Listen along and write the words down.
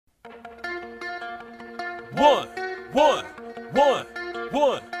one, one, one,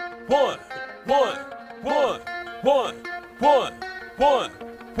 one, one, one, one, one, one, one,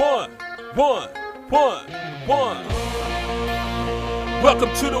 one, one, one.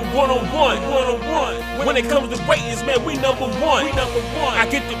 Welcome to the one-on-one. When it comes to ratings, man, we number one. I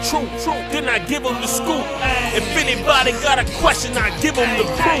get the truth, then I give them the scoop. If anybody got a question, I give them the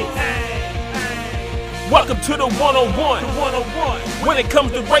proof. Welcome to the one-on-one. When it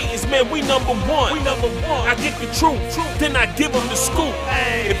comes to ratings, man, we number one. I get the truth, then I give them the scoop.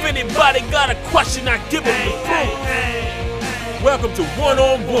 If anybody got a question, I give them the proof. Welcome to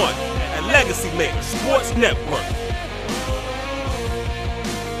One-on-One at Legacy Maker Sports Network.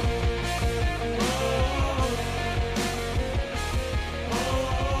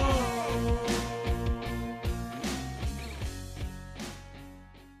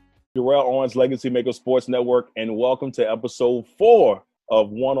 Darrell Owens, Legacy Maker Sports Network, and welcome to episode 4 of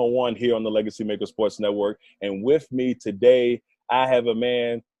One-on-One here on the Legacy Maker Sports Network. And with me today, I have a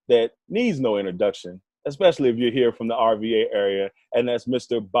man that needs no introduction, especially if you're here from the RVA area, and that's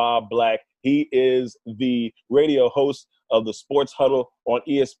Mr. Bob Black. He is the radio host of the Sports Huddle on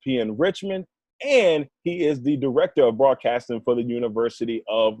ESPN Richmond, and he is the director of broadcasting for the University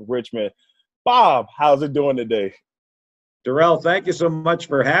of Richmond. Bob, how's it doing today? Darrell, thank you so much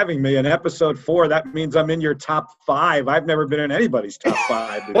for having me. In episode 4, that means I'm in your top 5. I've never been in anybody's top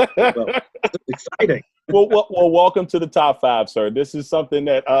 5. So, this is exciting. Well, welcome to the top 5, sir. This is something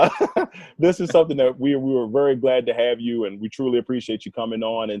that we were very glad to have you, and we truly appreciate you coming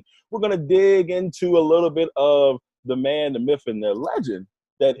on. And we're going to dig into a little bit of the man, the myth, and the legend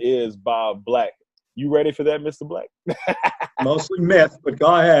that is Bob Black. You ready for that, Mr. Black? Mostly myth, but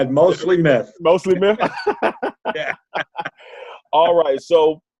go ahead. Mostly myth. Mostly myth? Yeah. All right,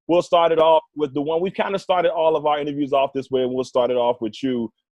 so we'll start it off with the one. We kind of started all of our interviews off this way, and we'll start it off with you.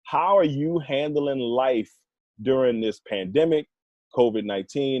 How are you handling life during this pandemic,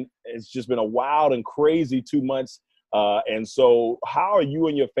 COVID-19? It's just been a wild and crazy 2 months. And so how are you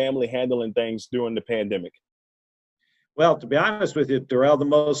and your family handling things during the pandemic? Well, to be honest with you, Darrell, the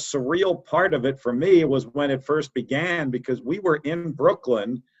most surreal part of it for me was when it first began, because we were in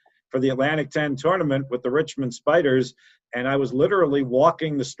Brooklyn for the Atlantic 10 tournament with the Richmond Spiders, and I was literally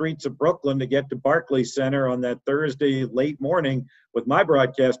walking the streets of Brooklyn to get to Barclays Center on that Thursday late morning with my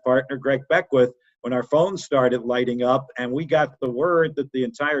broadcast partner, Greg Beckwith, when our phones started lighting up, and we got the word that the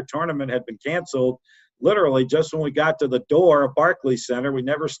entire tournament had been canceled. Literally, just when we got to the door of Barclays Center, we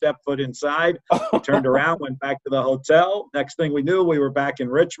never stepped foot inside. We turned around, went back to the hotel. Next thing we knew, we were back in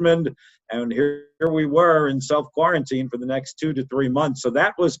Richmond, and here we were in self-quarantine for the next 2 to 3 months. So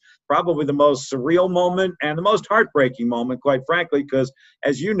that was probably the most surreal moment and the most heartbreaking moment, quite frankly, because,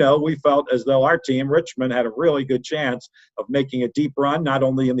 as you know, we felt as though our team, Richmond, had a really good chance of making a deep run, not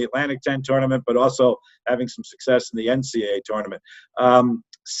only in the Atlantic 10 tournament, but also having some success in the NCAA tournament.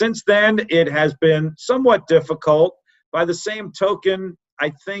 Since then, it has been somewhat difficult. By the same token,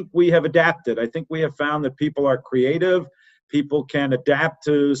 I think we have adapted. I think we have found that people are creative. People can adapt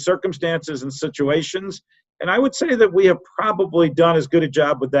to circumstances and situations. And I would say that we have probably done as good a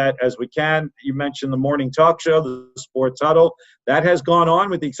job with that as we can. You mentioned the morning talk show, the Sports Huddle. That has gone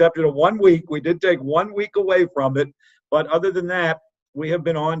on with the exception of 1 week. We did take 1 week away from it. But other than that, we have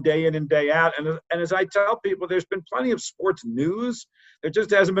been on day in and day out. And as I tell people, there's been plenty of sports news. There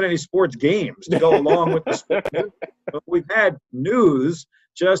just hasn't been any sports games to go along with the sports news. But we've had news.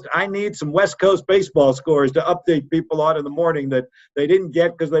 Just, I need some West Coast baseball scores to update people on in the morning that they didn't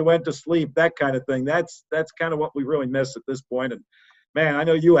get because they went to sleep, that kind of thing. That's kind of what we really miss at this point. And, man, I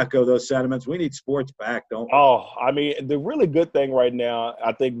know you echo those sentiments. We need sports back, don't we? Oh, I mean, the really good thing right now,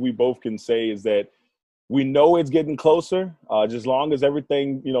 I think we both can say, is that we know it's getting closer. Just as long as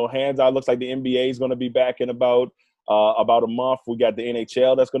everything, hands out. Looks like the NBA is going to be back in about a month. We got the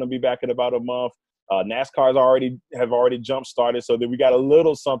NHL that's going to be back in about a month. NASCAR's have already jump started, so that we got a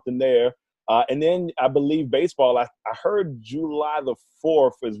little something there. And then I believe baseball. I heard July the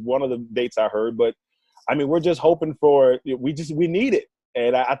 4th is one of the dates I heard, but I mean, we're just hoping for. We need it,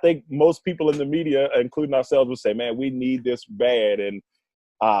 and I think most people in the media, including ourselves, would say, "Man, we need this bad." And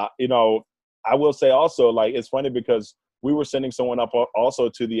I will say also, like, it's funny because we were sending someone up also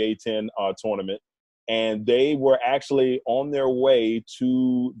to the A10 tournament, and they were actually on their way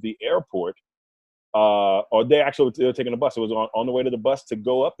to the airport, or they were taking a bus. It was on the way to the bus to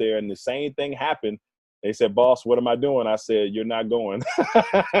go up there, and the same thing happened. They said, "Boss, what am I doing?" I said, "You're not going."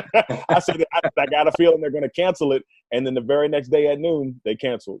 I said, I got a feeling they're going to cancel it. And then the very next day at noon, they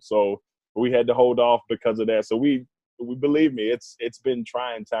canceled. So we had to hold off because of that. So we believe me, it's been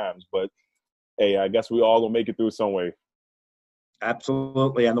trying times, but hey, I guess we all gonna make it through some way.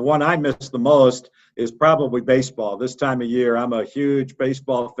 Absolutely. And the one I miss the most is probably baseball. This time of year, I'm a huge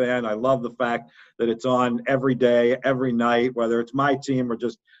baseball fan. I love the fact that it's on every day, every night, whether it's my team or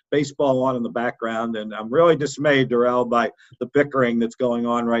just baseball on in the background. And I'm really dismayed, Darrell, by the bickering that's going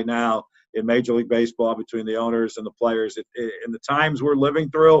on right now in Major League Baseball between the owners and the players. In the times we're living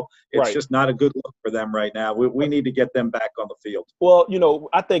through, it's Right. just not a good look for them right now. We need to get them back on the field. Well,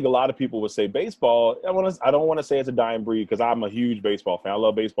 I think a lot of people would say baseball. I don't want to say it's a dying breed because I'm a huge baseball fan. I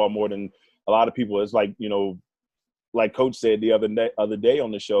love baseball more than a lot of people. It's like, like Coach said the other day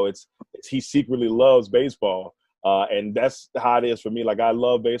on the show, it's he secretly loves baseball, and that's how it is for me. Like, I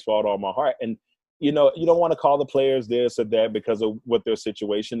love baseball with all my heart, and you don't want to call the players this or that because of what their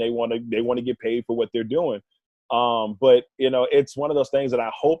situation. They want to get paid for what they're doing. But it's one of those things that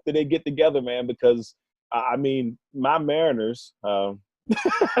I hope that they get together, man, because I mean, my Mariners, I'm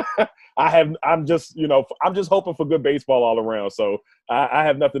just hoping for good baseball all around. So I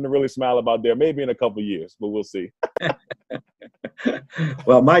have nothing to really smile about there. Maybe in a couple of years, but we'll see.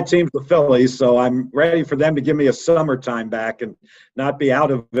 Well, my team's the Phillies, so I'm ready for them to give me a summertime back and not be out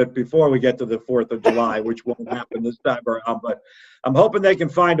of it before we get to the 4th of July, which won't happen this time around. But I'm hoping they can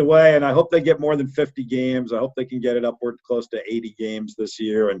find a way, and I hope they get more than 50 games. I hope they can get it upward close to 80 games this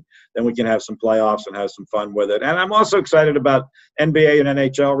year, and then we can have some playoffs and have some fun with it. And I'm also excited about NBA and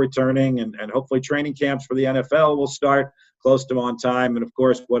NHL returning, and hopefully training camps for the NFL will start close to on time. And, of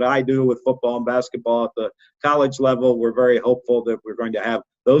course, what I do with football and basketball at the college level, we're very hopeful that we're going to have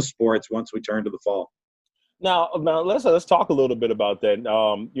those sports once we turn to the fall. Now let's talk a little bit about that.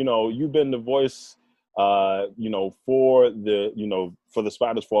 You've been the voice, for the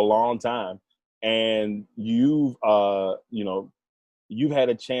Spiders for a long time, and you've had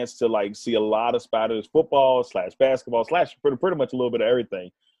a chance to see a lot of Spiders football / basketball / pretty much a little bit of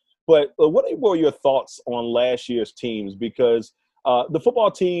everything. But what were your thoughts on last year's teams? Because the football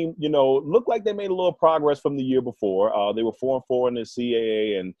team, looked like they made a little progress from the year before. They were 4-4 in the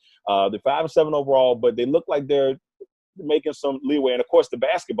CAA, and they're 5-7 overall. But they look like they're making some leeway. And of course, the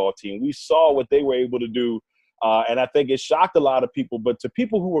basketball team, we saw what they were able to do, and I think it shocked a lot of people. But to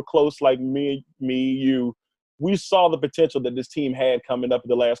people who were close, like me, you, we saw the potential that this team had coming up in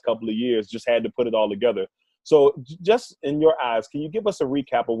the last couple of years. Just had to put it all together. So just in your eyes, can you give us a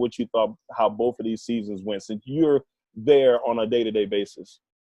recap of what you thought, how both of these seasons went, since you're there on a day-to-day basis?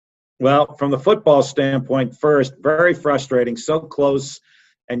 Well, from the football standpoint, first, very frustrating, so close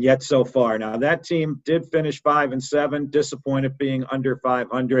and yet so far. Now, that team did finish 5-7, disappointed being under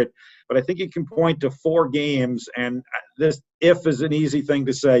 500. But I think you can point to 4 games, and this if is an easy thing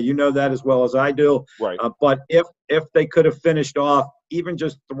to say. You know that as well as I do. Right. But if they could have finished off even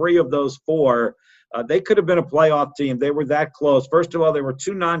just 3 of those 4, they could have been a playoff team. They were that close. First of all, there were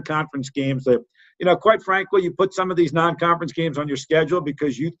 2 non-conference games that, quite frankly, you put some of these non-conference games on your schedule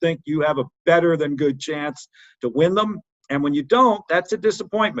because you think you have a better than good chance to win them. And when you don't, that's a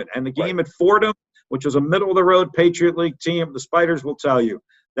disappointment. And the game at Fordham, which was a middle-of-the-road Patriot League team, the Spiders will tell you,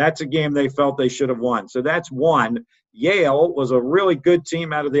 that's a game they felt they should have won. So that's one. Yale was a really good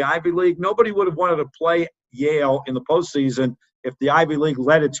team out of the Ivy League. Nobody would have wanted to play Yale in the postseason if the Ivy League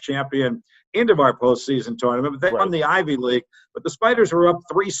led its champion into our postseason tournament. But they won the Ivy League, but the Spiders were up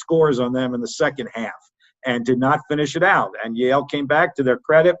 3 scores on them in the second half and did not finish it out. And Yale came back to their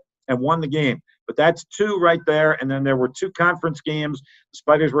credit and won the game. But that's 2 right there. And then there were 2 conference games. The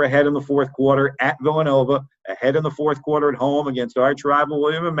Spiders were ahead in the 4th quarter at Villanova, ahead in the 4th quarter at home against arch rival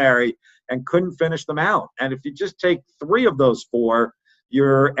William & Mary, and couldn't finish them out. And if you just take 3 of those 4,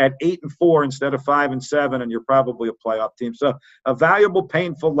 you're at 8-4 instead of 5-7, and you're probably a playoff team. So a valuable,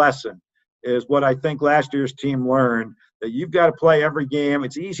 painful lesson is what I think last year's team learned, that you've got to play every game.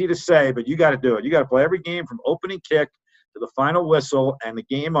 It's easy to say, but you got to do it. You got to play every game from opening kick to the final whistle, and the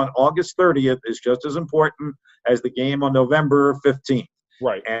game on August 30th is just as important as the game on November 15th.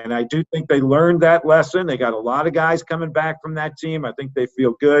 Right. And I do think they learned that lesson. They got a lot of guys coming back from that team. I think they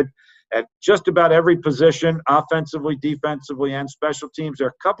feel good at just about every position, offensively, defensively, and special teams. There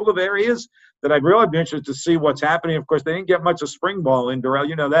are a couple of areas that I'd really be interested to see what's happening. Of course, they didn't get much of spring ball in, Darrell.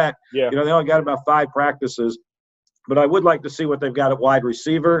 You know that. Yeah. They only got about 5 practices. But I would like to see what they've got at wide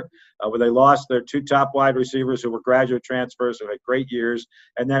receiver, where they lost their 2 top wide receivers who were graduate transfers, who had great years.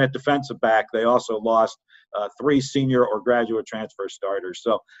 And then at defensive back, they also lost 3 senior or graduate transfer starters.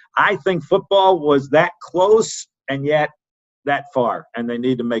 So I think football was that close and yet that far, and they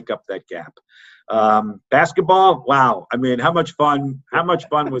need to make up that gap. Basketball, wow. I mean, how much fun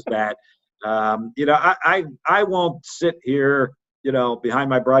was that? I won't sit here behind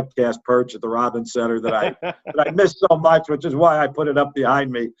my broadcast perch at the Robins Center that I missed so much, which is why I put it up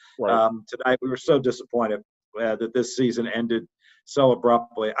behind me. Right. Tonight. We were so disappointed that this season ended so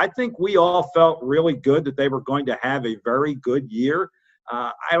abruptly. I think we all felt really good that they were going to have a very good year.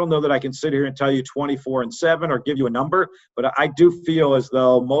 I don't know that I can sit here and tell you 24-7 or give you a number, but I do feel as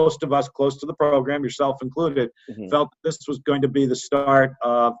though most of us close to the program, yourself included, felt this was going to be the start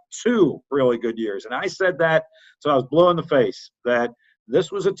of 2 really good years. And I said that, so I was blue in the face, that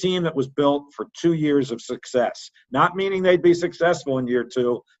this was a team that was built for 2 years of success, not meaning they'd be successful in year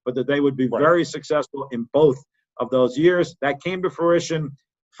 2, but that they would be very successful in both of those years. That came to fruition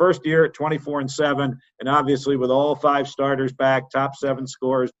first year at 24-7, and obviously with all 5 starters back, top 7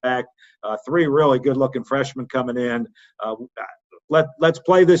 scorers back, 3 really good-looking freshmen coming in. Let's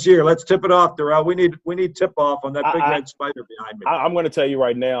play this year. Let's tip it off, Darrell. We need tip-off on that big red spider behind me. I'm going to tell you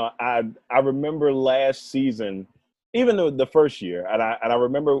right now, I remember last season, even the first year, and I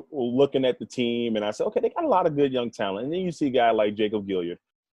remember looking at the team, and I said, okay, they got a lot of good young talent. And then you see a guy like Jacob Gilyard,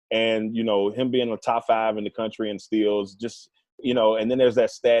 and, him being in the top 5 in the country in steals, just – and then there's that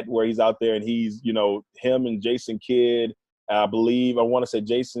stat where he's out there and he's, him and Jason Kidd, I want to say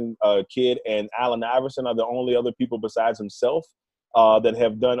Jason Kidd and Allen Iverson are the only other people besides himself that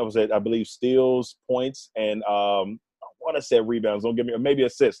have done, I believe, steals, points, and I want to say rebounds. Don't give me, maybe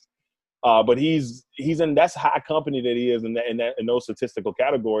assists. But he's in, that's high company that he is in those statistical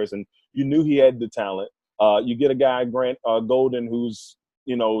categories. And you knew he had the talent. You get a guy, Grant Golden, who's,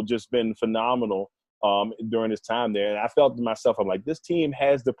 just been phenomenal during his time there. And I felt to myself, I'm like, this team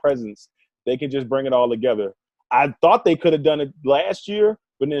has the presence. They can just bring it all together. I thought they could have done it last year,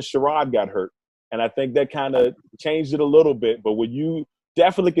 but then Sherrod got hurt. And I think that kind of changed it a little bit. But when you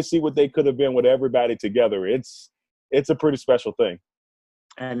definitely can see what they could have been with everybody together, it's a pretty special thing.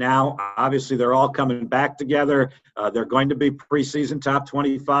 And now, obviously, they're all coming back together. They're going to be preseason top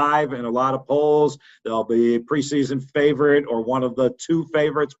 25 in a lot of polls. They'll be preseason favorite or one of the 2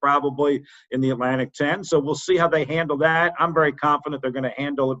 favorites probably in the Atlantic 10. So we'll see how they handle that. I'm very confident they're going to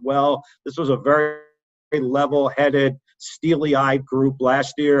handle it well. This was a very level-headed, steely-eyed group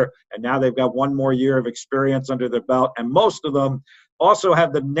last year, and now they've got 1 more year of experience under their belt. And most of them also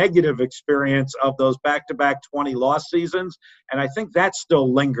have the negative experience of those back-to-back 20-loss seasons. And I think that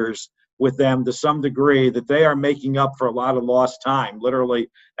still lingers with them to some degree, that they are making up for a lot of lost time, literally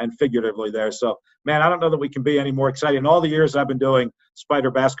and figuratively there. So, man, I don't know that we can be any more excited. In all the years I've been doing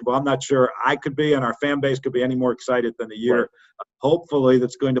Spider basketball, I'm not sure I could be and our fan base could be any more excited than the year, hopefully,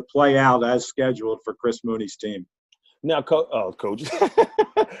 that's going to play out as scheduled for Chris Mooney's team. Now, Coach.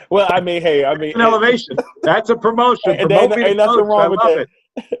 Well, I mean, an elevation. That's a promotion. Ain't nothing wrong with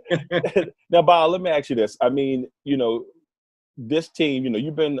that. Now, Bob, let me ask you this. I mean, this team,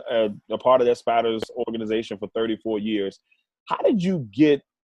 you've been a part of that Spiders organization for 34 years. How did you get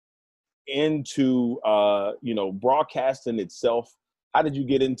into, broadcasting itself? How did you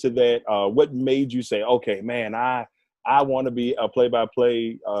get into that? What made you say, okay, man, I want to be a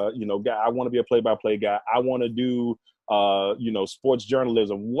play-by-play, guy. I want to be a play-by-play guy. I want to do, sports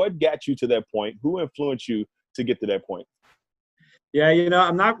journalism. What got you to that point? Who influenced you to get to that point? Yeah,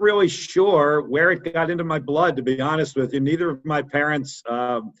 I'm not really sure where it got into my blood, to be honest with you. Neither of my parents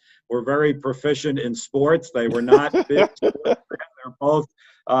were very proficient in sports. They were not big sports fans. They're both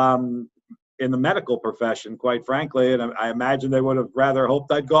in the medical profession, quite frankly. And I imagine they would have rather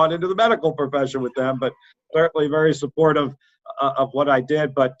hoped I'd gone into the medical profession with them, but certainly very supportive of what I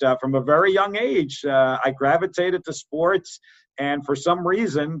did. But from a very young age, I gravitated to sports. And for some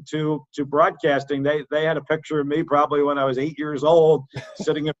reason, to broadcasting, they had a picture of me probably when I was 8 years old,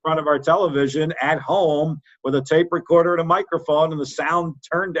 sitting in front of our television at home with a tape recorder and a microphone and the sound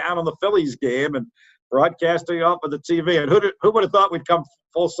turned down on the Phillies game and broadcasting off of the TV. And who would have thought we'd come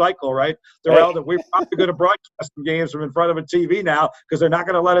full cycle, right, Darrell, that we're probably going to broadcast games from in front of a TV now because they're not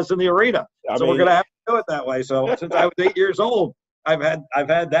going to let us in the arena. So we're going to have to do it that way. So since I was 8 years old, I've had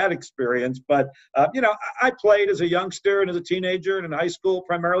that experience. But, I played as a youngster and as a teenager and in high school,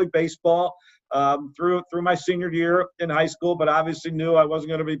 primarily baseball through my senior year in high school, but obviously knew I wasn't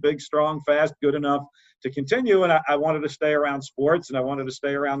going to be big, strong, fast, good enough to continue. And I wanted to stay around sports and I wanted to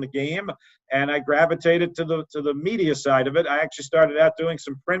stay around the game. And I gravitated to the media side of it. I actually started out doing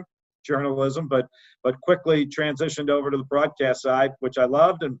some print journalism, but quickly transitioned over to the broadcast side, which I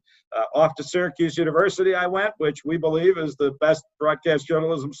loved. And off to Syracuse University I went, which we believe is the best broadcast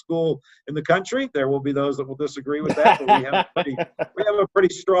journalism school in the country. There will be those that will disagree with that, but we have a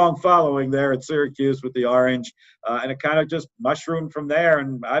pretty strong following there at Syracuse with the Orange, and it kind of just mushroomed from there.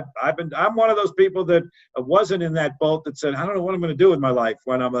 And I'm one of those people that wasn't in that boat that said, I don't know what I'm going to do with my life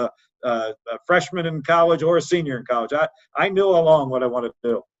when I'm a freshman in college or a senior in college. I knew all along what I wanted to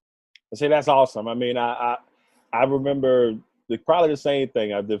do. See, that's awesome. I mean, I remember probably the same thing.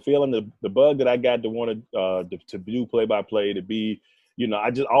 The feeling, the bug that I got to want to do play-by-play, to be,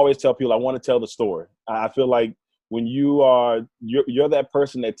 I just always tell people I want to tell the story. I feel like when you're that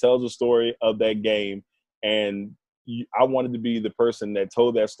person that tells the story of that game, and I wanted to be the person that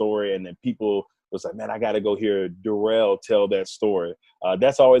told that story, and then people was like, man, I got to go hear Darrell tell that story.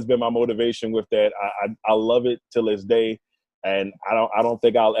 That's always been my motivation with that. I love it till this day. And I don't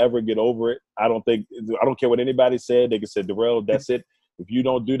think I'll ever get over it. I don't care what anybody said. They can say, Darrell, that's it. If you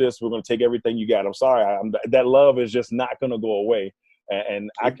don't do this, we're going to take everything you got. I'm sorry. That love is just not going to go away.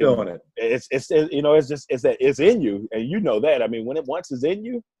 And I can doing it. It's in you, and you know that. I mean, when it once is in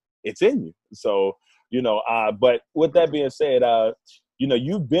you, it's in you. So but with that being said,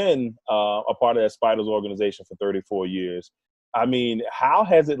 you've been a part of that Spiders organization for 34 years. I mean, how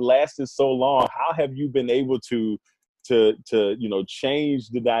has it lasted so long? How have you been able to change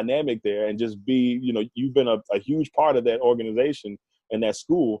the dynamic there and just be, you've been a huge part of that organization and that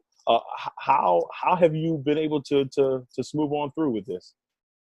school. How have you been able to smooth on through with this?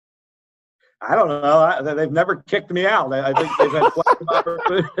 I don't know. They've never kicked me out. I think they've had plenty of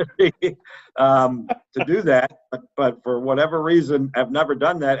opportunity to do that, but for whatever reason, have never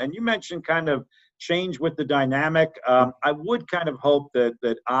done that. And you mentioned kind of change with the dynamic. I would kind of hope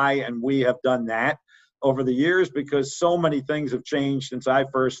that I and we have done that over the years, because so many things have changed since I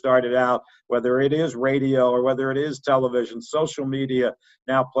first started out, whether it is radio or whether it is television. Social media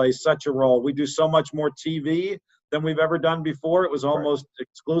now plays such a role. We do so much more TV than we've ever done before. It was almost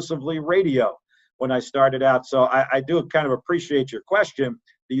exclusively radio when I started out. So I do kind of appreciate your question.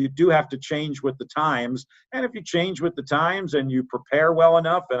 You do have to change with the times. And if you change with the times and you prepare well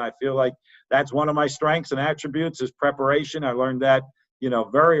enough, and I feel like that's one of my strengths and attributes is preparation. I learned that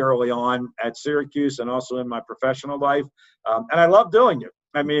very early on at Syracuse and also in my professional life. And I love doing it.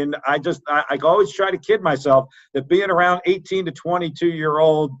 I mean, I always try to kid myself that being around 18 to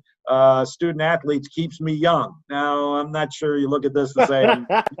 22-year-old student athletes keeps me young. Now, I'm not sure you look at this and say I'm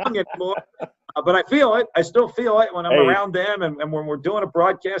young anymore, but I feel it. I still feel it when I'm around them. And when we're doing a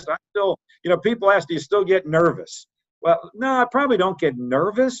broadcast, I still, people ask, do you still get nervous? Well, no, I probably don't get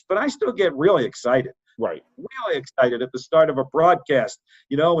nervous, but I still get really excited. Right. Really excited at the start of a broadcast.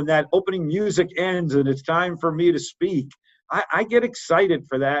 When that opening music ends and it's time for me to speak, I get excited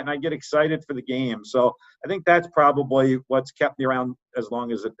for that, and I get excited for the game. So I think that's probably what's kept me around as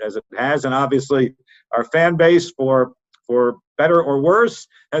long as it has. And obviously our fan base, for better or worse,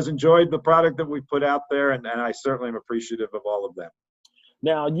 has enjoyed the product that we put out there, and I certainly am appreciative of all of them.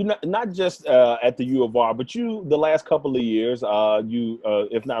 Now, not just at the U of R, but the last couple of years,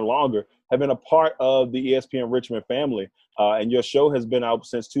 if not longer, have been a part of the ESPN Richmond family. And your show has been out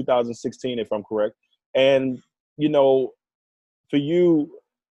since 2016, if I'm correct. And, for you,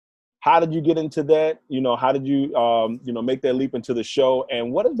 how did you get into that? How did you, make that leap into the show?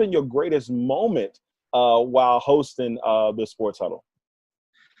 And what has been your greatest moment while hosting the Sports Huddle?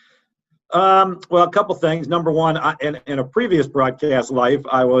 Well, a couple things. Number one, in a previous broadcast life,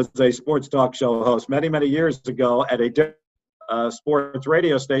 I was a sports talk show host many, many years ago at a sports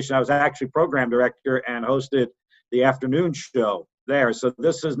radio station. I was actually program director and hosted the afternoon show there. So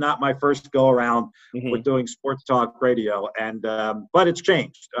this is not my first go around with doing sports talk radio. And but it's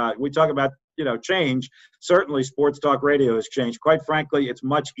changed. We talk about change. Certainly, sports talk radio has changed. Quite frankly, it's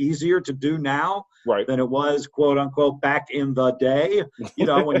much easier to do now than it was, quote unquote, back in the day.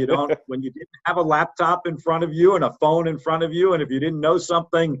 When you didn't have a laptop in front of you and a phone in front of you, and if you didn't know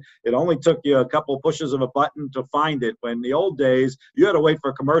something, it only took you a couple of pushes of a button to find it. When in the old days, you had to wait for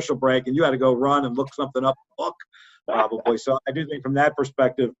a commercial break and you had to go run and look something up in a book, probably. So I do think from that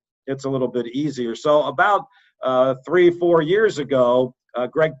perspective, it's a little bit easier. So about 3-4 years ago,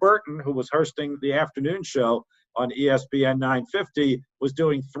 Greg Burton, who was hosting the afternoon show on ESPN 950, was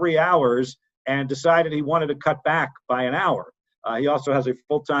doing 3 hours and decided he wanted to cut back by an hour. He also has a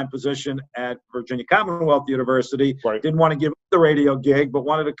full-time position at Virginia Commonwealth University. Didn't want to give up the radio gig, but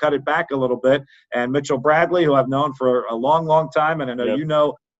wanted to cut it back a little bit. And Mitchell Bradley, who I've known for a long, long time, and I know you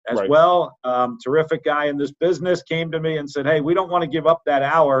know as well, terrific guy in this business, came to me and said, hey, we don't want to give up that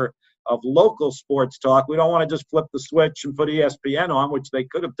hour of local sports talk. We don't want to just flip the switch and put ESPN on, which they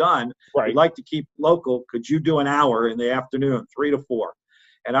could have done. We'd like to keep local. Could you do an hour in the afternoon, 3 to 4?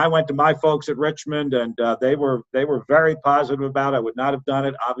 And I went to my folks at Richmond, and they were very positive about it. I would not have done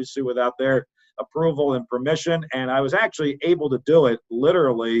it, obviously, without their approval and permission. And I was actually able to do it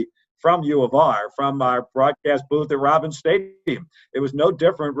literally from U of R, from our broadcast booth at Robins Stadium. It was no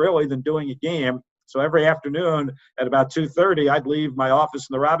different, really, than doing a game. So every afternoon at about 2:30, I'd leave my office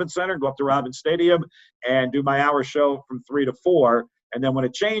in the Robins Center, go up to Robins Stadium, and do my hour show from 3 to 4. And then when a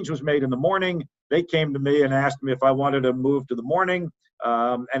change was made in the morning, they came to me and asked me if I wanted to move to the morning.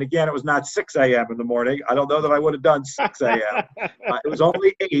 And again, it was not 6 a.m. in the morning. I don't know that I would have done 6 a.m. It was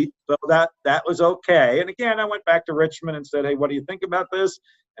only 8, so that was okay. And again, I went back to Richmond and said, hey, what do you think about this?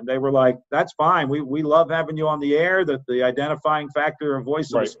 And they were like, that's fine. We love having you on the air. That the identifying factor of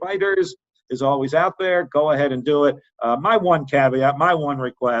Voice of the Spiders is always out there. Go ahead and do it. My one caveat, my one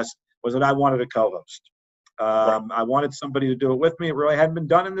request was that I wanted a co-host. I wanted somebody to do it with me. It really hadn't been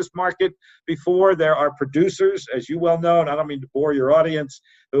done in this market before. There are producers, as you well know, and I don't mean to bore your audience,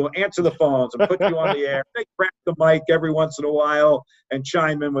 who will answer the phones and put you on the air. They crack the mic every once in a while and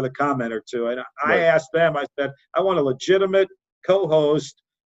chime in with a comment or two. And I asked them, I said, I want a legitimate co-host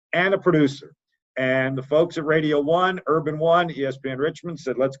and a producer. And the folks at Radio 1, Urban One, ESPN Richmond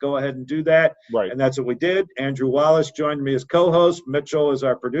said, let's go ahead and do that. And that's what we did. Andrew Wallace joined me as co-host. Mitchell is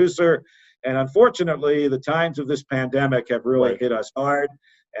our producer. And unfortunately, the times of this pandemic have really hit us hard,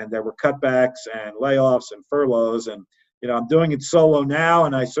 and there were cutbacks and layoffs and furloughs. And, you know, I'm doing it solo now,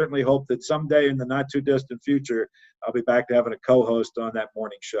 and I certainly hope that someday in the not-too-distant future, I'll be back to having a co-host on that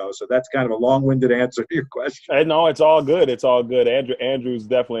morning show. So that's kind of a long-winded answer to your question. Hey, no, it's all good. It's all good. Andrew's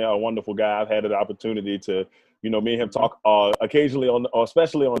definitely a wonderful guy. I've had an opportunity to, you know, me and him talk occasionally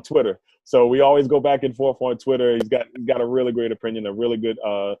especially on Twitter. So we always go back and forth on Twitter. He's got a really great opinion, a really good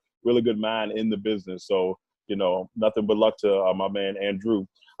mind in the business. So, you know, nothing but luck to my man, Andrew.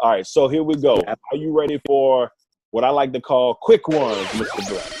 All right, so here we go. Are you ready for what I like to call quick ones, Mr.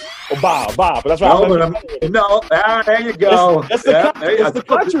 Black? Oh, Bob. That's right. There you go. That's the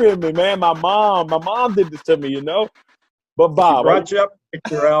country in me, man. My mom did this to me, you know. But Bob, she brought you up,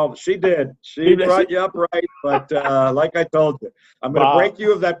 Terrell. She did. She brought you up right. But like I told you, I'm going to break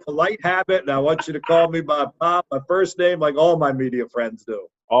you of that polite habit, and I want you to call me by Bob, my first name, like all my media friends do.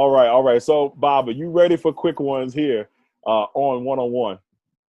 All right. So, Bob, are you ready for quick ones here on one-on-one?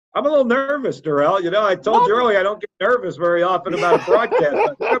 I'm a little nervous, Darrell. You know, I told you earlier I don't get nervous very often about a broadcast. I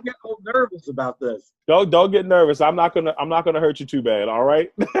think I'm getting a little nervous about this. Don't get nervous. I'm not gonna hurt you too bad. All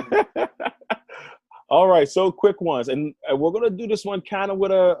right. All right. So quick ones, and we're gonna do this one kind of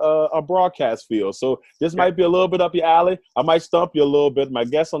with a broadcast feel. So this might be a little bit up your alley. I might stump you a little bit. My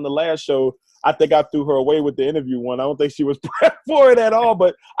guest on the last show, I think I threw her away with the interview one. I don't think she was prepped for it at all,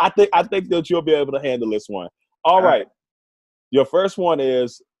 but I think that you'll be able to handle this one. All right. Your first one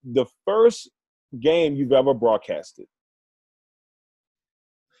is the first game you've ever broadcasted.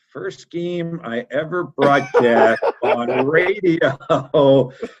 First game I ever broadcast on radio.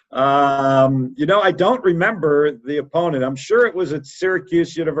 You know, I don't remember the opponent. I'm sure it was at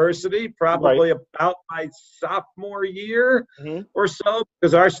Syracuse University, probably about my sophomore year or so,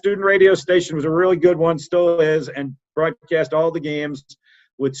 because our student radio station was a really good one, still is, and broadcast all the games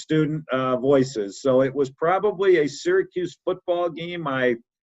with student voices. So it was probably a Syracuse football game my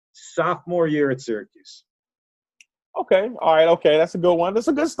sophomore year at Syracuse. Okay. All right. Okay. That's a good one. That's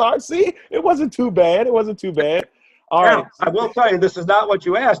a good start. See, it wasn't too bad. All right. I will tell you, this is not what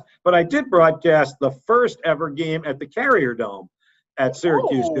you asked, but I did broadcast the first ever game at the Carrier Dome at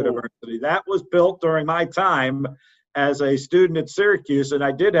Syracuse University. That was built during my time as a student at Syracuse, and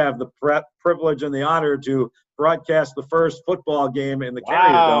I did have the privilege and the honor to broadcast the first football game in the Carrier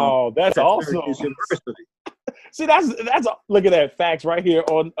Dome. Wow, that's awesome. Syracuse University. See, that's look at that facts right here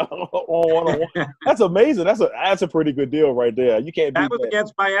on one-on-one. That's amazing. That's a pretty good deal right there. You can't beat that. That was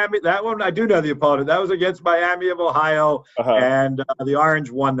against Miami. That one I do know the opponent. That was against Miami of Ohio, and the Orange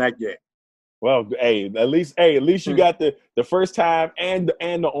won that game. Well, hey, at least you got the first time, and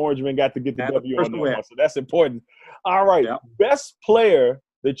the Orangemen got to get the W on that one, so that's important. All right, best player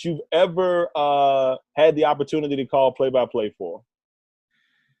that you've ever had the opportunity to call play-by-play for.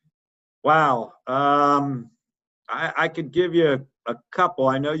 Wow. I could give you a couple.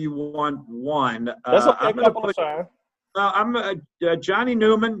 I know you want one. That's okay. Johnny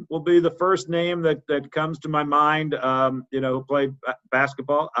Newman will be the first name that comes to my mind, who played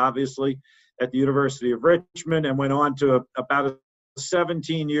basketball, obviously, at the University of Richmond and went on to about a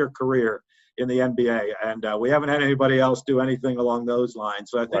 17-year career in the NBA. And we haven't had anybody else do anything along those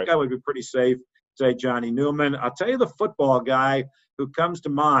lines. So I think I would be pretty safe to say Johnny Newman. I'll tell you the football guy who comes to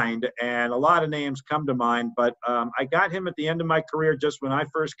mind, and a lot of names come to mind, but I got him at the end of my career just when I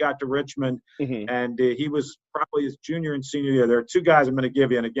first got to Richmond, and he was probably his junior and senior year. There are two guys I'm going to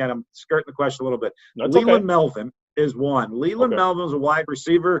give you, and again, I'm skirting the question a little bit. Leland Melvin is one. Leland Melvin was a wide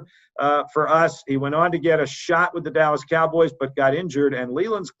receiver for us. He went on to get a shot with the Dallas Cowboys, but got injured, and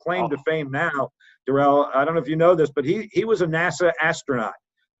Leland's claim to fame now, Darrell, I don't know if you know this, but he was a NASA astronaut,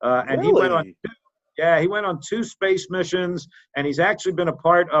 and he went on he went on 2 space missions, and he's actually been a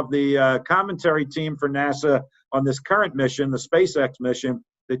part of the commentary team for NASA on this current mission, the SpaceX mission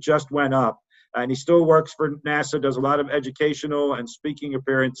that just went up. and he still works for NASA, does a lot of educational and speaking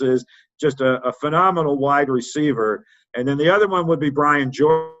appearances, just a phenomenal wide receiver. And then the other one would be Brian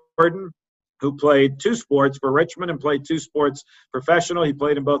Jordan, who played 2 sports for Richmond and played 2 sports professional. He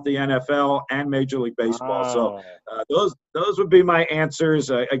played in both the NFL and Major League Baseball. So those would be my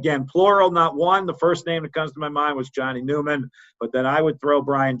answers. Again, plural, not one. The first name that comes to my mind was Johnny Newman, but then I would throw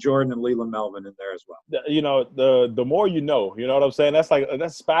Brian Jordan and Leland Melvin in there as well. You know, the more you know what I'm saying?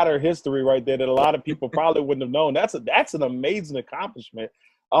 That's Spider history right there that a lot of people probably wouldn't have known. That's an amazing accomplishment.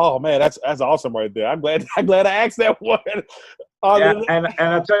 Oh man, that's awesome right there. I'm glad I asked that one. Yeah, and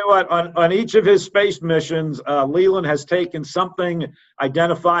I'll tell you what, on each of his space missions, Leland has taken something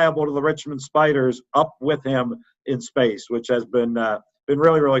identifiable to the Richmond Spiders up with him in space, which has been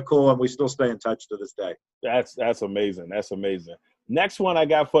really, really cool, and we still stay in touch to this day. That's amazing. That's amazing. Next one I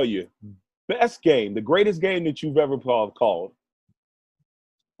got for you. Best game, the greatest game that you've ever called.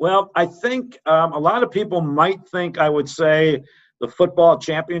 Well, I think a lot of people might think I would say the football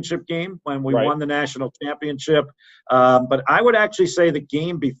championship game when we won the national championship. But I would actually say the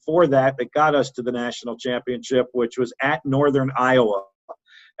game before that got us to the national championship, which was at Northern Iowa.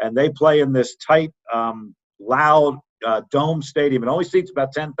 And they play in this tight, loud dome stadium. It only seats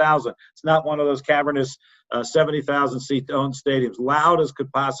about 10,000. It's not one of those cavernous 70,000-seat dome stadiums, loud as could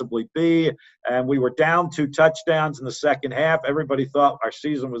possibly be. And we were down 2 touchdowns in the second half. Everybody thought our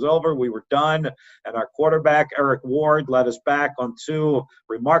season was over. We were done. And our quarterback, Eric Ward, led us back on 2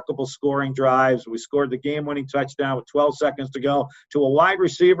 remarkable scoring drives. We scored the game-winning touchdown with 12 seconds to go to a wide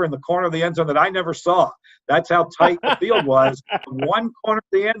receiver in the corner of the end zone that I never saw. That's how tight the field was. One corner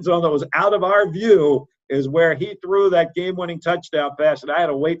of the end zone that was out of our view is where he threw that game-winning touchdown pass, and I had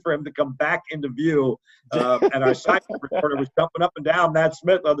to wait for him to come back into view. And our sideline reporter was jumping up and down, Matt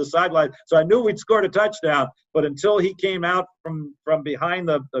Smith, on the sideline. So I knew we'd scored a touchdown, but until he came out from behind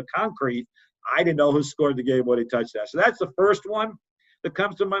the concrete, I didn't know who scored the game-winning touchdown. So that's the first one that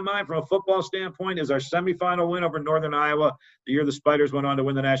comes to my mind from a football standpoint is our semifinal win over Northern Iowa, the year the Spiders went on to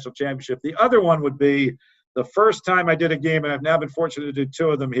win the national championship. The other one would be the first time I did a game, and I've now been fortunate to do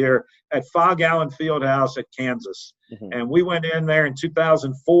 2 of them here, at Phog Allen Fieldhouse at Kansas. Mm-hmm. And we went in there in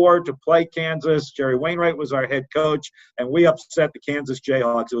 2004 to play Kansas. Jerry Wainwright was our head coach, and we upset the Kansas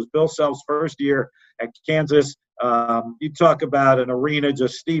Jayhawks. It was Bill Self's first year at Kansas. You talk about an arena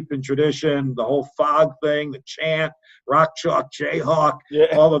just steeped in tradition, the whole Phog thing, the chant, Rock Chalk Jayhawk,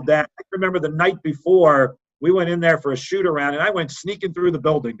 all of that. I remember the night before, we went in there for a shoot-around, and I went sneaking through the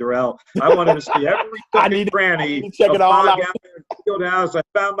building, Darrell. I wanted to see every cranny of Phog Allen Fieldhouse. I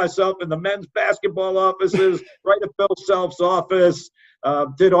found myself in the men's basketball offices, right at Bill Self's office,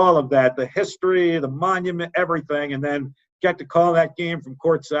 did all of that, the history, the monument, everything, and then got to call that game from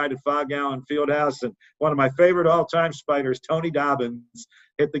courtside at Phog Allen Fieldhouse. And one of my favorite all-time Spiders, Tony Dobbins,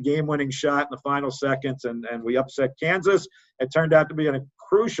 hit the game-winning shot in the final seconds, and we upset Kansas. It turned out to be a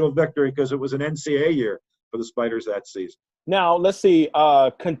crucial victory because it was an NCAA year for the Spiders that season. Now, let's see,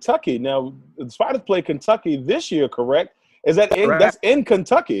 Kentucky. Now, the Spiders play Kentucky this year, correct? Is that that's in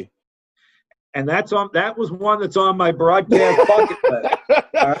Kentucky? And that was one that's on my broadcast bucket list.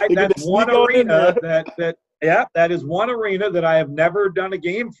 All right, that's one arena that is one arena that I have never done a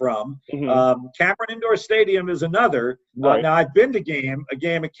game from. Mm-hmm. Cameron Indoor Stadium is another. Right. Now, I've been to a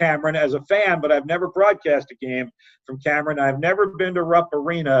game at Cameron as a fan, but I've never broadcast a game from Cameron. I've never been to Rupp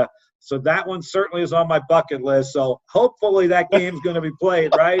Arena. So that one certainly is on my bucket list. So hopefully that game's going to be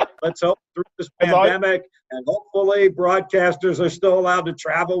played, right? Let's hope through this pandemic, and hopefully broadcasters are still allowed to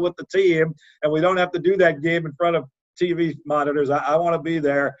travel with the team, and we don't have to do that game in front of TV monitors. I want to be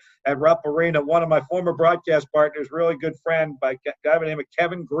there at Rupp Arena. One of my former broadcast partners, really good friend, by a guy by the name of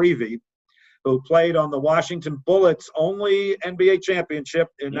Kevin Greavy, who played on the Washington Bullets' only NBA championship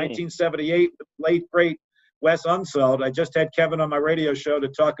in 1978 with late, great Wes Unseld. I just had Kevin on my radio show to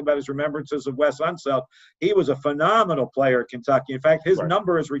talk about his remembrances of Wes Unseld. He was a phenomenal player at Kentucky. In fact, his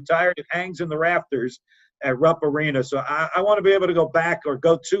number is retired. It hangs in the rafters at Rupp Arena. So I want to be able to go back or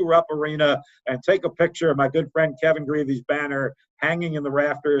go to Rupp Arena and take a picture of my good friend Kevin Greavy's banner hanging in the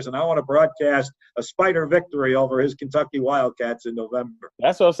rafters, and I want to broadcast a Spider victory over his Kentucky Wildcats in November.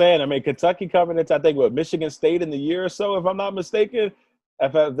 That's what I'm saying. I mean, Kentucky coming into, I think, Michigan State in the year or so, if I'm not mistaken.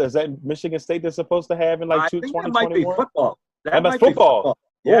 Is that Michigan State they're supposed to have in like 2021? That might be football. That's football.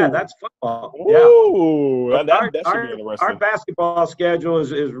 Yeah, that's football. Ooh, yeah. that should be interesting. Our basketball schedule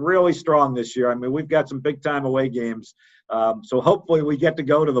is really strong this year. I mean, we've got some big-time away games. So hopefully we get to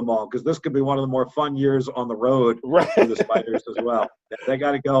go to them all, because this could be one of the more fun years on the road for the Spiders as well. They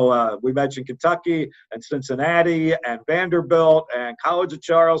got to go. We mentioned Kentucky and Cincinnati and Vanderbilt and College of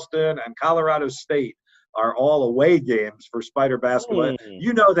Charleston and Colorado State are all away games for Spider basketball.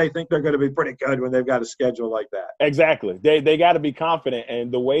 You know they think they're going to be pretty good when they've got a schedule like that. Exactly. They got to be confident.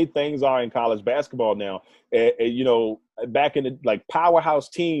 And the way things are in college basketball now, you know, back in the like powerhouse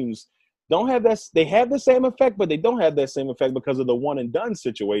teams don't have that. They have the same effect, but they don't have that same effect because of the one and done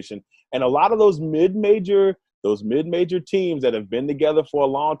situation. And a lot of those mid-major teams that have been together for a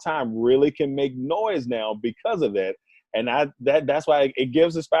long time really can make noise now because of that. And that's why it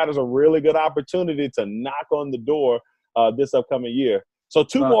gives the Spiders a really good opportunity to knock on the door this upcoming year. So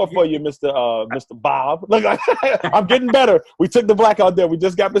two more for you, Mr. Bob. Look, I'm getting better. We took the black out there. We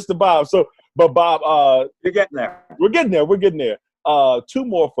just got Mr. Bob. So, but Bob, you're getting there. We're getting there. Two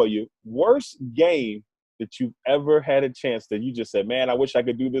more for you. Worst game that you've ever had a chance that you just said, man, I wish I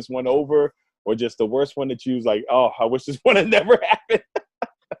could do this one over, or just the worst one that you was like, oh, I wish this one had never happened.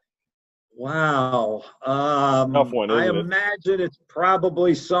 Wow. Tough one, I imagine it's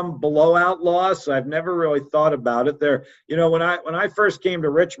probably some blowout loss. I've never really thought about it. There, you know, when I first came to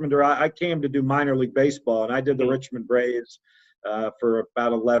Richmond, or I came to do minor league baseball, and I did the Richmond Braves for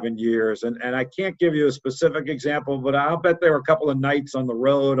about 11 years. And I can't give you a specific example, but I'll bet there were a couple of nights on the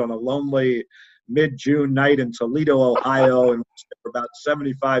road on a lonely mid-June night in Toledo, Ohio, and there were about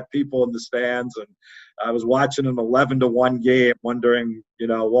 75 people in the stands, and I was watching an 11-1 game, wondering, you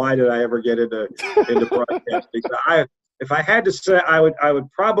know, why did I ever get into broadcasting? If I had to say, I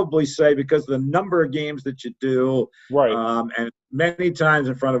would probably say because the number of games that you do, right, and many times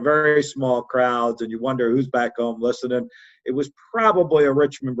in front of very small crowds, and you wonder who's back home listening. It was probably a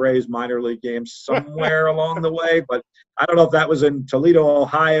Richmond Braves minor league game somewhere along the way, but I don't know if that was in Toledo,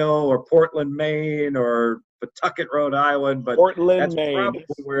 Ohio, or Portland, Maine, or Pawtucket, Rhode Island, but that's Maine. Probably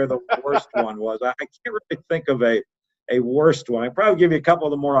where the worst one was. I can't really think of a worst one. I'd probably give you a couple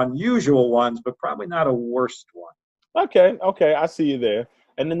of the more unusual ones, but probably not a worst one. Okay, I see you there.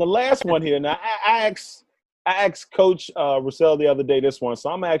 And then the last one here. Now, I asked Coach Russell the other day this one,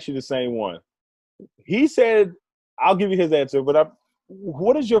 so I'm going to ask you the same one. He said, I'll give you his answer, but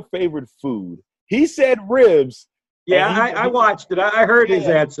what is your favorite food? He said ribs. Yeah, I watched it. I heard his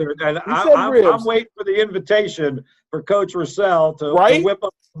answer. And I'm waiting for the invitation for Coach Russell to whip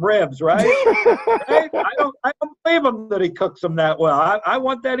up some ribs, right? Right? I don't believe him that he cooks them that well. I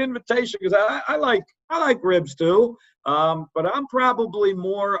want that invitation because I like ribs too. But I'm probably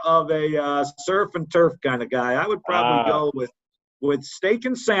more of a surf and turf kind of guy. I would probably go with steak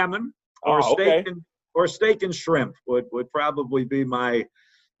and salmon, or steak and shrimp would probably be my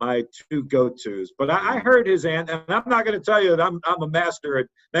two go-tos. But I heard his answer, and I'm not going to tell you that I'm a master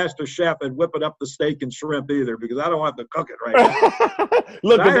chef at whipping up the steak and shrimp either, because I don't have to cook it right now.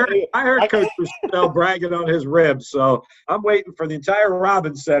 Look, I heard Coach Russell bragging on his ribs, so I'm waiting for the entire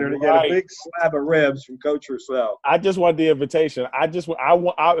Robbins Center to get a big slab of ribs from Coach Russell. I just want the invitation. I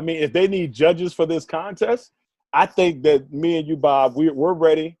mean, if they need judges for this contest, I think that me and you, Bob, we're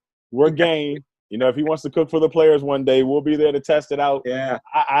ready. We're game. You know, if he wants to cook for the players one day, we'll be there to test it out. Yeah.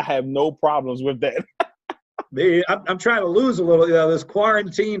 I have no problems with that. I'm trying to lose a little, this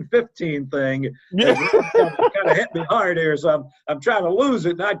quarantine 15 thing. Kind of hit me hard here, so I'm trying to lose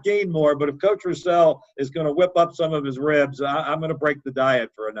it, not gain more. But if Coach Russell is going to whip up some of his ribs, I'm going to break the diet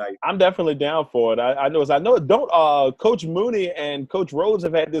for a night. I'm definitely down for it. I know. Coach Mooney and Coach Rhodes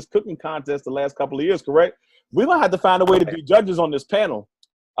have had this cooking contest the last couple of years, correct? We're going to have to find a way to be judges on this panel.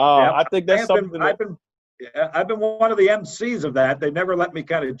 I think that's something. I've been one of the MCs of that. They never let me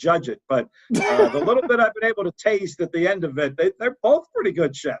kind of judge it, but the little bit I've been able to taste at the end of it, they're both pretty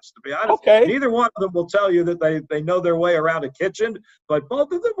good chefs, to be honest. Okay. Neither one of them will tell you that they know their way around a kitchen, but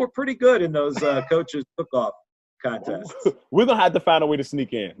both of them were pretty good in those coaches cook-off contests. We're going to have to find a way to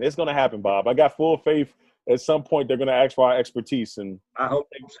sneak in. It's going to happen, Bob. I got full faith at some point they're going to ask for our expertise, and I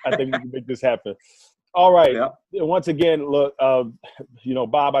think we can make this happen. All right. Yep. Once again, look,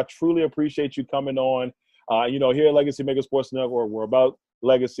 Bob, I truly appreciate you coming on. Here at Legacy Maker Sports Network, we're about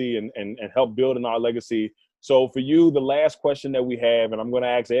legacy and help building our legacy. So for you, the last question that we have, and I'm going to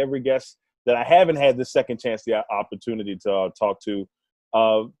ask every guest that I haven't had the second chance, the opportunity to talk to,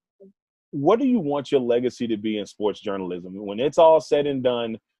 what do you want your legacy to be in sports journalism? When it's all said and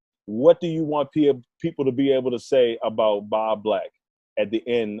done, what do you want people to be able to say about Bob Black at the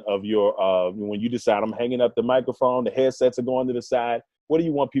end of your when you decide I'm hanging up the microphone, the headsets are going to the side? What do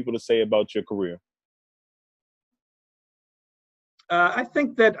you want people to say about your career? I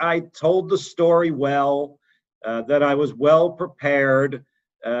think that I told the story well, that I was well prepared,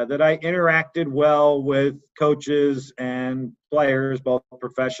 that I interacted well with coaches and players, both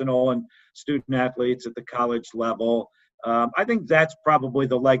professional and student athletes at the college level. I think that's probably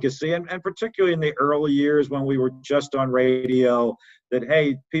the legacy, and particularly in the early years when we were just on radio, that,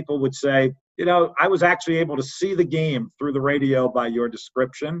 hey, people would say, I was actually able to see the game through the radio by your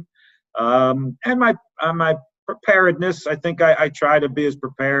description. And my preparedness, I think I try to be as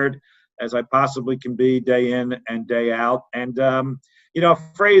prepared as I possibly can be day in and day out. And, a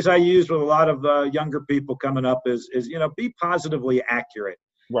phrase I use with a lot of younger people coming up is be positively accurate.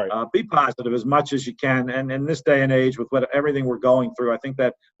 Right. Be positive as much as you can. And in this day and age, with everything we're going through, I think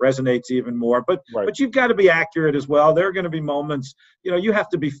that resonates even more. But you've got to be accurate as well. There are going to be moments, you have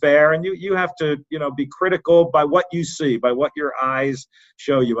to be fair, and you have to, be critical by what you see, by what your eyes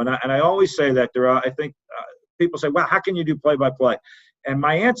show you. And I always say that, Darrell. I think people say, well, how can you do play-by-play? And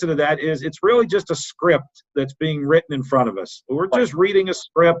my answer to that is it's really just a script that's being written in front of us. We're just reading a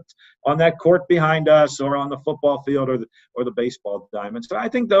script on that court behind us or on the football field or the baseball diamond. So I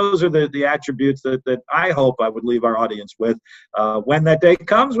think those are the attributes that I hope I would leave our audience with when that day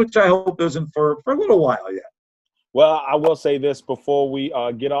comes, which I hope isn't for a little while yet. Well, I will say this before we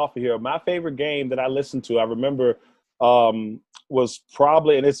get off of here. My favorite game that I listened to, I remember, was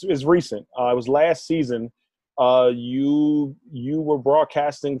probably, and it's recent. It was last season. You were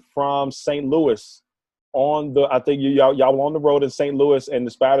broadcasting from St. Louis I think y'all were on the road in St. Louis, and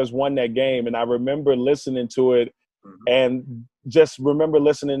the Spiders won that game. And I remember listening to it and just remember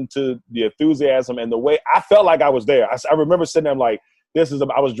listening to the enthusiasm and the way I felt like I was there. I remember sitting there like,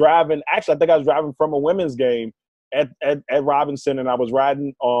 I was driving. Actually, I think I was driving from a women's game at Robinson, and I was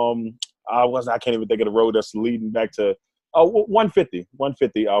riding. I can't even think of the road that's leading back to 150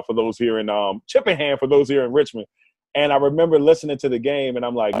 for those here in Chippenham, for those here in Richmond. And I remember listening to the game, and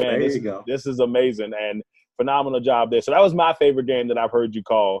I'm like, man, this is amazing, and phenomenal job there. So that was my favorite game that I've heard you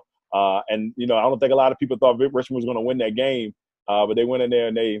call. And, I don't think a lot of people thought Richmond was going to win that game, but they went in there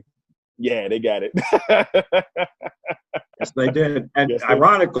and they got it. Yes, they did. And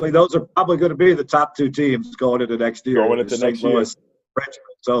ironically, those are probably going to be the top two teams going into next year. Going into next year. Richmond.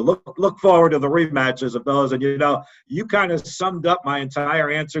 So look forward to the rematches of those. And you kind of summed up my entire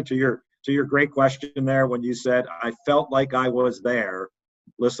answer to your great question there when you said I felt like I was there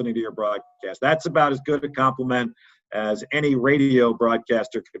listening to your broadcast. That's about as good a compliment as any radio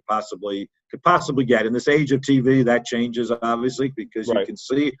broadcaster could possibly get. In this age of TV, that changes obviously because you can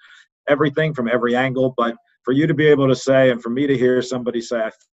see everything from every angle. But for you to be able to say, and for me to hear somebody say,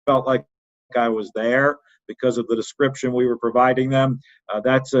 I felt like I was there because of the description we were providing them,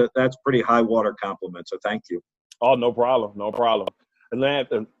 that's pretty high water compliment. So thank you. Oh, no problem.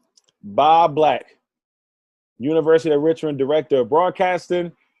 Atlanta, Bob Black, University of Richmond Director of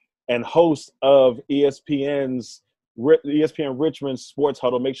Broadcasting and host of ESPN Richmond Sports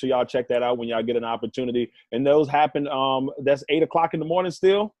Huddle. Make sure y'all check that out when y'all get an opportunity. And those happen, that's 8 o'clock in the morning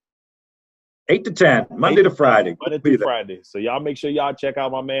still? 8 to 10, Monday to Friday. Monday through Friday. So y'all make sure y'all check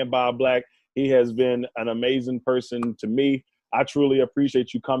out my man, Bob Black. He has been an amazing person to me. I truly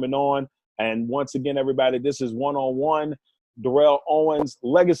appreciate you coming on. And once again, everybody, this is One-on-One. Darrell Owens,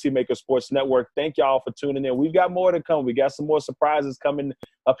 Legacy Maker Sports Network. Thank y'all for tuning in. We've got more to come. We got some more surprises coming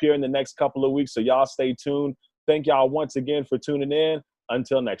up here in the next couple of weeks, so y'all stay tuned. Thank y'all once again for tuning in.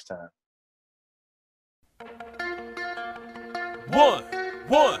 Until next time.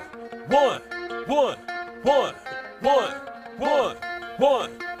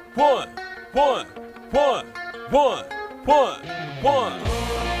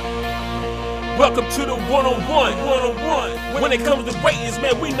 Welcome to the one-on-one. When it comes to ratings,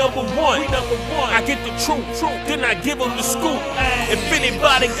 man, we number one. I get the truth, then I give them the scoop. If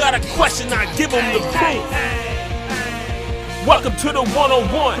anybody got a question, I give them the proof. Welcome to the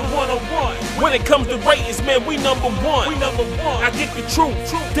one-on-one. When it comes to ratings, man, we number one. I get the truth,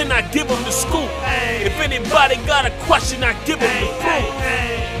 then I give them the scoop. If anybody got a question, I give them the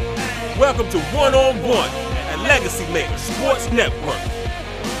proof. Welcome to One-on-One at Legacy Maker Sports Network.